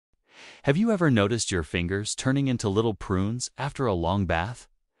Have you ever noticed your fingers turning into little prunes after a long bath?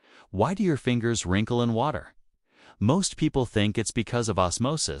 Why do your fingers wrinkle in water? Most people think it's because of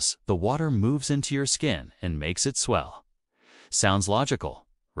osmosis. The water moves into your skin and makes it swell. Sounds logical,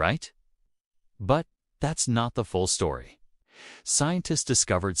 right? But that's not the full story. Scientists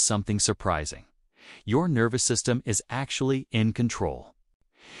discovered something surprising. Your nervous system is actually in control.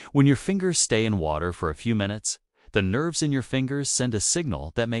 When your fingers stay in water for a few minutes, the nerves in your fingers send a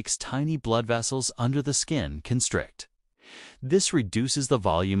signal that makes tiny blood vessels under the skin constrict. This reduces the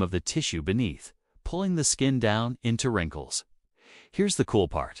volume of the tissue beneath, pulling the skin down into wrinkles. Here's the cool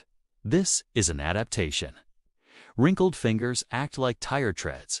part. This is an adaptation. Wrinkled fingers act like tire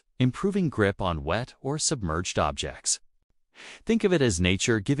treads, improving grip on wet or submerged objects. Think of it as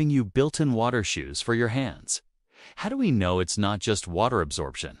nature giving you built-in water shoes for your hands. How do we know it's not just water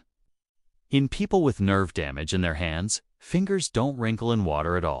absorption? In people with nerve damage in their hands, fingers don't wrinkle in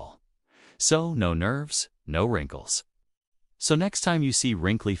water at all. So no nerves, no wrinkles. So next time you see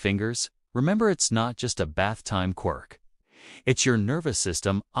wrinkly fingers, remember it's not just a bath time quirk. It's your nervous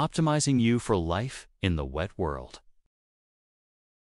system optimizing you for life in the wet world.